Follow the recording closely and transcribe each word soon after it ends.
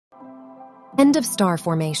End of star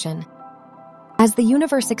formation. As the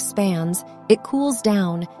universe expands, it cools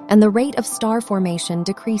down and the rate of star formation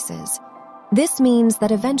decreases. This means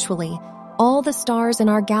that eventually, all the stars in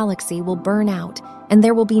our galaxy will burn out and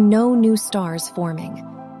there will be no new stars forming.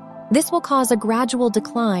 This will cause a gradual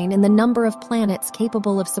decline in the number of planets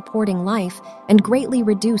capable of supporting life and greatly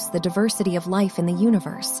reduce the diversity of life in the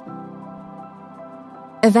universe.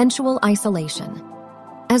 Eventual isolation.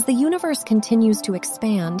 As the universe continues to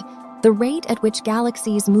expand, the rate at which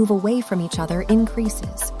galaxies move away from each other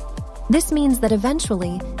increases. This means that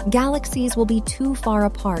eventually, galaxies will be too far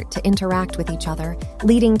apart to interact with each other,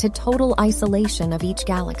 leading to total isolation of each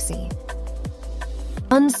galaxy.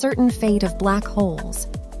 Uncertain fate of black holes.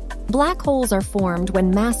 Black holes are formed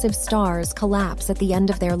when massive stars collapse at the end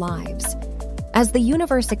of their lives. As the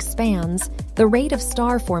universe expands, the rate of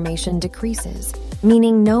star formation decreases,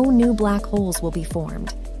 meaning no new black holes will be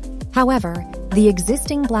formed. However, the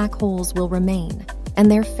existing black holes will remain, and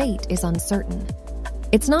their fate is uncertain.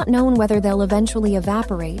 It's not known whether they'll eventually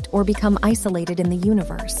evaporate or become isolated in the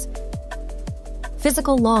universe.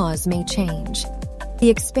 Physical laws may change. The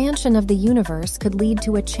expansion of the universe could lead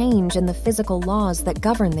to a change in the physical laws that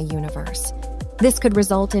govern the universe. This could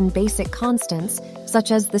result in basic constants,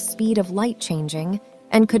 such as the speed of light changing,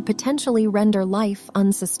 and could potentially render life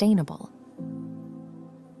unsustainable.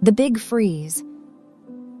 The Big Freeze.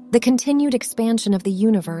 The continued expansion of the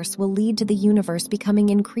universe will lead to the universe becoming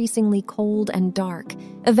increasingly cold and dark,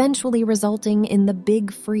 eventually resulting in the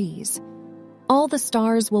Big Freeze. All the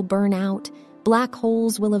stars will burn out, black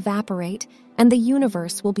holes will evaporate, and the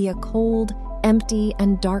universe will be a cold, empty,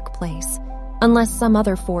 and dark place, unless some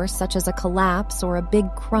other force such as a collapse or a big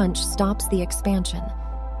crunch stops the expansion.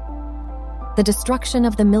 The destruction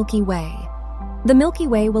of the Milky Way. The Milky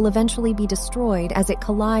Way will eventually be destroyed as it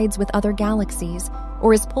collides with other galaxies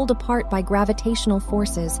or is pulled apart by gravitational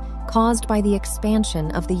forces caused by the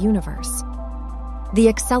expansion of the universe. The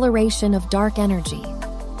acceleration of dark energy.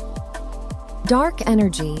 Dark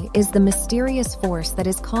energy is the mysterious force that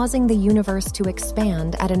is causing the universe to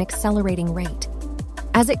expand at an accelerating rate.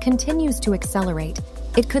 As it continues to accelerate,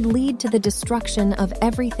 it could lead to the destruction of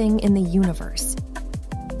everything in the universe.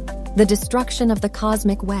 The destruction of the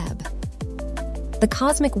cosmic web. The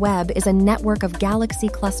cosmic web is a network of galaxy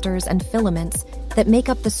clusters and filaments that make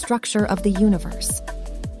up the structure of the universe.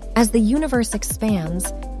 As the universe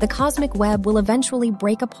expands, the cosmic web will eventually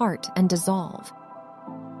break apart and dissolve.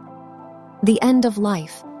 The end of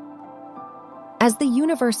life. As the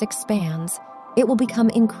universe expands, it will become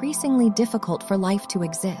increasingly difficult for life to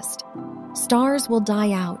exist. Stars will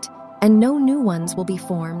die out, and no new ones will be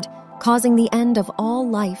formed, causing the end of all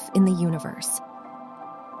life in the universe.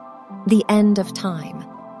 The end of time.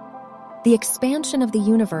 The expansion of the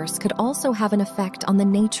universe could also have an effect on the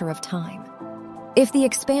nature of time. If the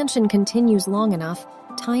expansion continues long enough,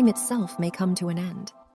 time itself may come to an end.